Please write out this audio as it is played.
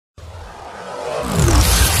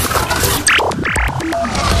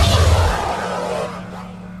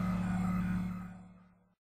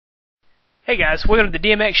Hey guys, welcome to the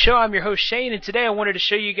DMX Show. I'm your host Shane, and today I wanted to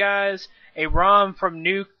show you guys a ROM from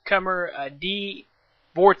newcomer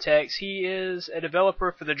Vortex. He is a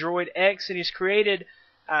developer for the DroidX, and he's created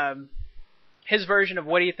his version of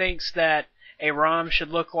what he thinks that a ROM should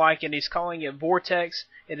look like, and he's calling it Vortex.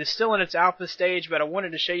 It is still in its alpha stage, but I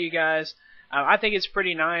wanted to show you guys. I think it's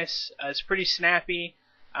pretty nice. It's pretty snappy.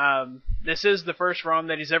 This is the first ROM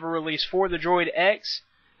that he's ever released for the DroidX,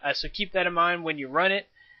 so keep that in mind when you run it.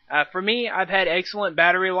 For me, I've had excellent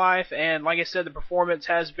battery life, and like I said, the performance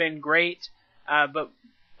has been great. But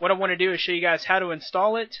what I want to do is show you guys how to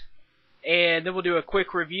install it, and then we'll do a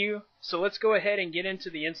quick review. So let's go ahead and get into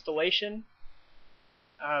the installation.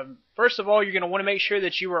 First of all, you're going to want to make sure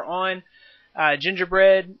that you are on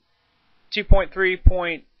gingerbread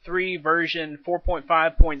 2.3.3 version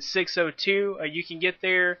 4.5.602. You can get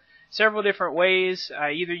there several different ways.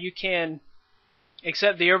 Either you can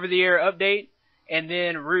accept the over-the-air update and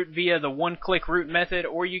then root via the one-click root method,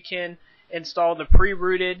 or you can install the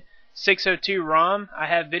pre-rooted 602 ROM. I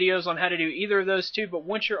have videos on how to do either of those two, but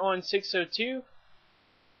once you're on 602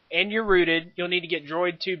 and you're rooted, you'll need to get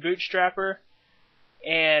Droid 2 Bootstrapper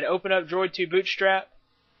and open up Droid 2 Bootstrap,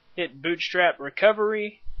 hit Bootstrap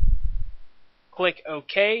Recovery, click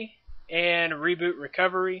OK, and reboot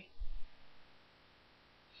recovery.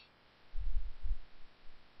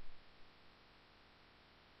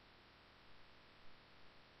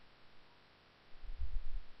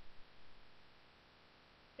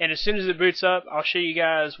 And as soon as it boots up, I'll show you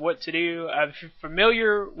guys what to do. If you're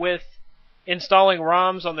familiar with installing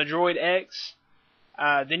ROMs on the DroidX,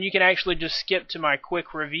 then you can actually just skip to my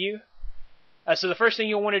quick review. So the first thing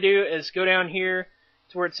you'll want to do is go down here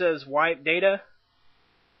to where it says Wipe Data,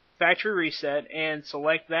 Factory Reset, and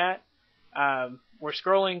select that. We're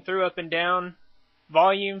scrolling through up and down,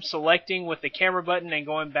 Volume, selecting with the camera button and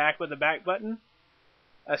going back with the back button.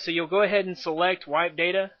 So you'll go ahead and select Wipe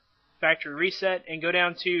Data, Factory Reset, and go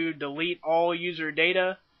down to Delete All User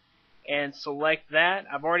Data and select that.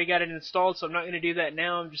 I've already got it installed, so I'm not going to do that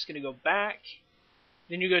now. I'm just going to go back.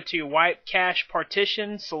 Then you go to Wipe Cache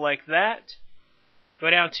Partition, select that. Go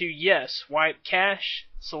down to Yes, Wipe Cache,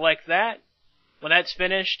 select that. When that's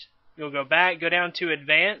finished, you'll go back, go down to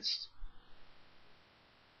Advanced,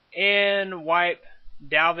 and Wipe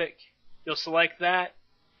Dalvik. You'll select that,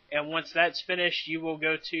 and once that's finished, you will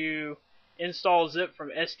go to Install Zip from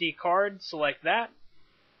Sdcard, select that,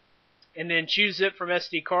 and then choose Zip from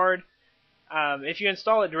Sdcard. If you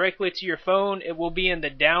install it directly to your phone, it will be in the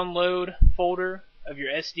download folder of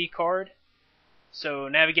your SD card. So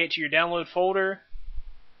navigate to your download folder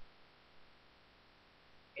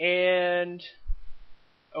and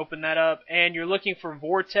open that up, and you're looking for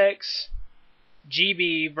Vortex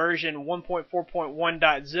GB version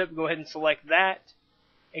 1.4.1.zip. Go ahead and select that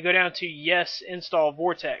and go down to Yes, Install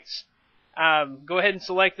Vortex. Go ahead and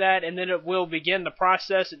select that, and then it will begin the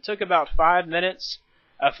process. It took about 5 minutes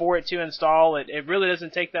for it to install. It really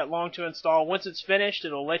doesn't take that long to install. Once it's finished,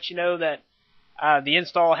 it'll let you know that the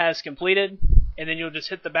install has completed, and then you'll just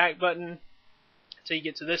hit the back button until you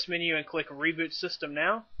get to this menu and click Reboot System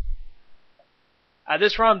Now.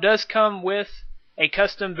 This ROM does come with a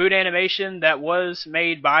custom boot animation that was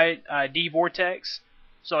made by Vortex,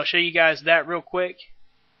 so I'll show you guys that real quick,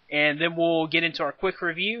 and then we'll get into our quick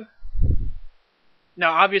review.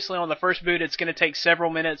 Now, obviously, on the first boot, it's going to take several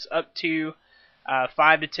minutes, up to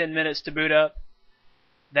 5 to 10 minutes to boot up.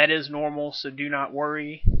 That is normal, so do not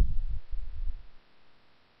worry.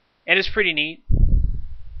 And it's pretty neat.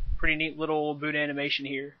 Pretty neat little boot animation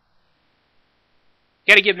here.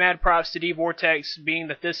 Got to give mad props to Vortex, being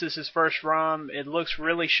that this is his first ROM. It looks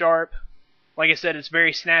really sharp. Like I said, it's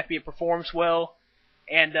very snappy. It performs well.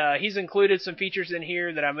 And he's included some features in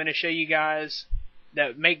here that I'm going to show you guys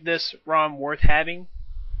that make this ROM worth having.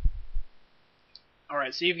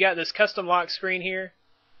 Alright, so you've got this custom lock screen here,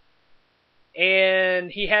 and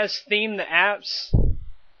he has themed the apps.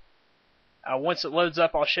 Once it loads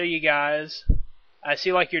up, I'll show you guys. I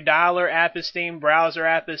see like your dialer app is themed, browser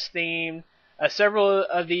app is themed. Several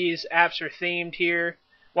of these apps are themed here.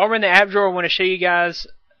 While we're in the app drawer, I want to show you guys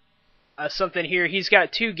something here. He's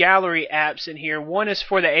got 2 gallery apps in here. One is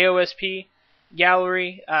for the AOSP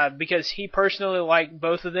gallery, because he personally liked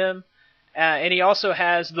both of them, and he also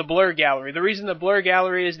has the blur gallery. The reason the blur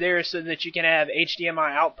gallery is there is so that you can have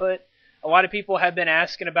HDMI output. A lot of people have been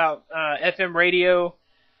asking about Fmradio,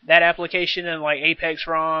 that application, and like Apex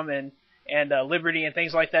ROM and Liberty and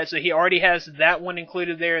things like that, so he already has that one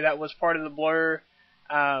included there. That was part of the blur.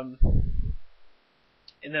 And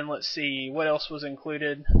then let's see what else was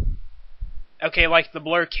included. Okay, like the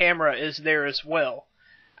blur camera is there as well.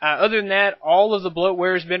 Other than that, all of the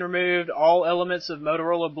bloatware has been removed. All elements of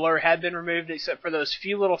Motorola Blur have been removed except for those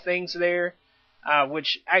few little things there,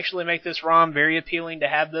 which actually make this ROM very appealing to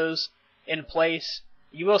have those in place.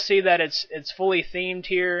 You will see that it's fully themed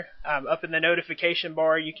here. Up in the notification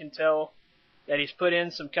bar, you can tell that he's put in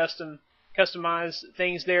some customized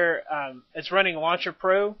things there. It's running Launcher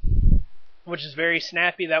Pro, which is very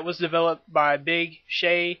snappy. That was developed by Big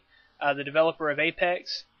Shay, the developer of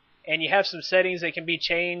Apex. And you have some settings that can be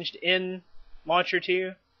changed in Launcher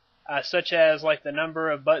 2, such as like the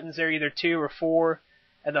number of buttons there, either 2 or 4.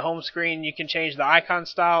 At the home screen, you can change the icon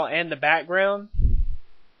style and the background.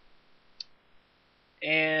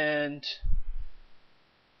 And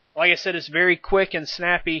like I said, it's very quick and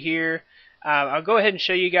snappy here. I'll go ahead and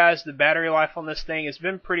show you guys the battery life on this thing. It's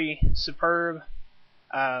been pretty superb.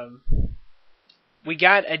 We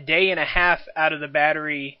got a day and a half out of the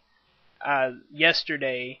battery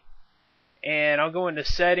yesterday. And I'll go into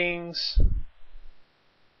settings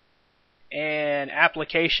and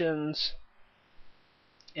applications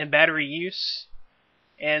and battery use.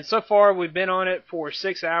 And so far we've been on it for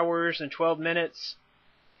 6 hours and 12 minutes.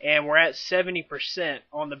 And we're at 70%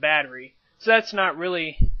 on the battery. So that's not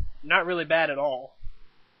really bad at all.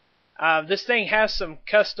 This thing has some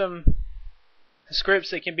custom scripts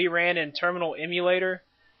that can be ran in Terminal Emulator.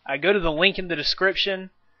 Go to the link in the description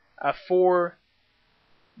for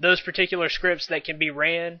those particular scripts that can be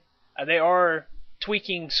ran. They are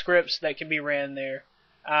tweaking scripts that can be ran there.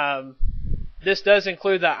 This does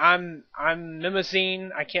include the I'm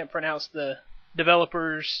Mimosine. I can't pronounce the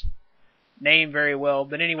developer's name very well,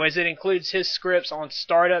 but anyways, it includes his scripts on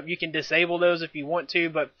startup. You can disable those if you want to,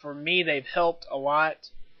 but for me they've helped a lot.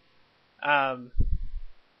 But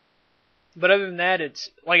other than that, it's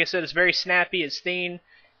like I said, it's very snappy, it's thin,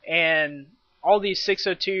 and all these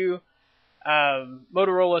 602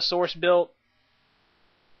 Motorola source built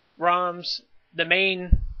ROMs, the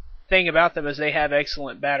main thing about them is they have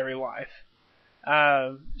excellent battery life.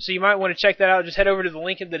 So you might want to check that out. Just head over to the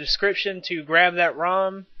link in the description to grab that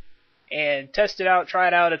ROM and test it out, try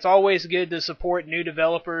it out. It's always good to support new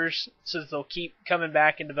developers so that they'll keep coming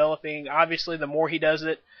back and developing. Obviously, the more he does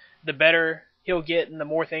it, the better he'll get and the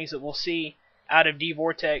more things that we'll see out of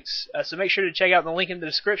Vortex. So make sure to check out the link in the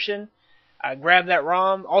description. Grab that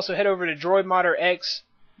ROM. Also head over to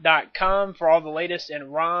DroidX.com for all the latest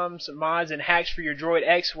in ROMs, mods, and hacks for your Droid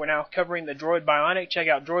X. We're now covering the Droid Bionic. Check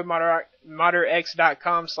out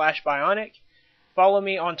DroidModderX.com/Bionic. Follow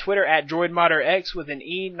me on Twitter at DroidModderX with an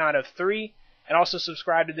E, not a 3. And also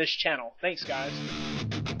subscribe to this channel. Thanks, guys.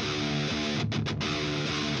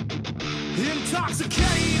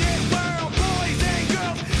 Intoxicated.